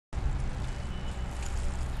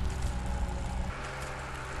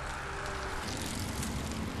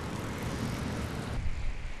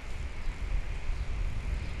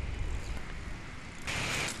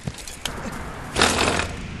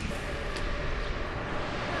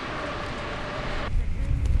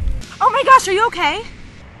my gosh, are you okay?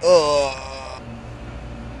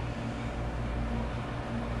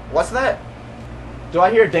 What's that? Do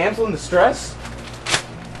I hear damsel in distress?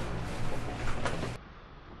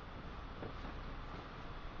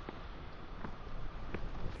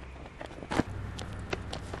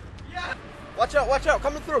 Yeah! Watch out,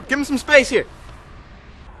 coming through. Give him some space here.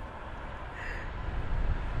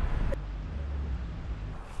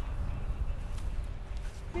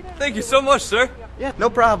 Thank you so much, sir. Yeah,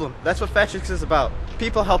 no problem. That's what FAT CHIX is about.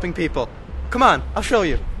 People helping people. Come on, I'll show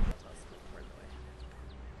you.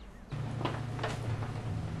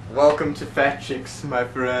 Welcome to FAT CHIX, my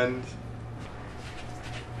friend.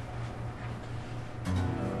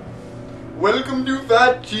 Welcome to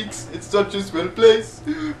FAT CHIX. It's such a swell place.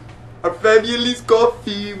 Our fabulous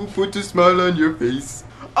coffee will put a smile on your face.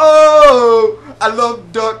 Oh, I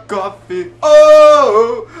love dark coffee.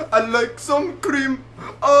 Oh, I like some cream.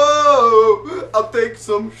 Oh, I'll take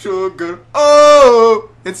some sugar. Oh,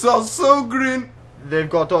 it's all so green. They've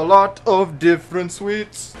got a lot of different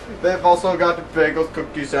sweets. They've also got bagels,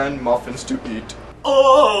 cookies, and muffins to eat.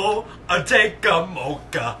 Oh, I'll take a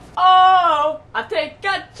mocha. Oh, I'll take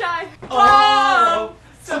a chai. Oh,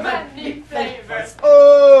 so many flavors.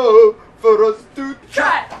 Oh, for us to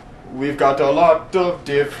Try. We've got a lot of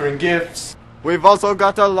different gifts. We've also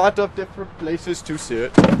got a lot of different places to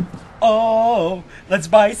sit. Oh, let's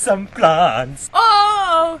buy some plants.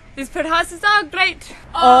 Oh, these houses are great.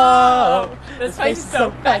 Oh, this place is so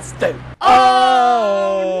festive.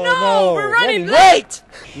 Oh, no, we're running late.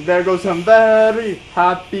 There goes some very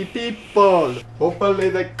happy people. Hopefully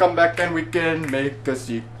they come back and we can make a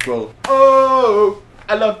sequel. Oh,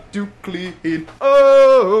 I love to clean.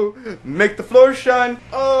 Oh, make the floor shine.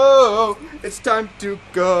 Oh, it's time to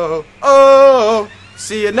go. Oh,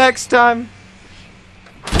 see you next time.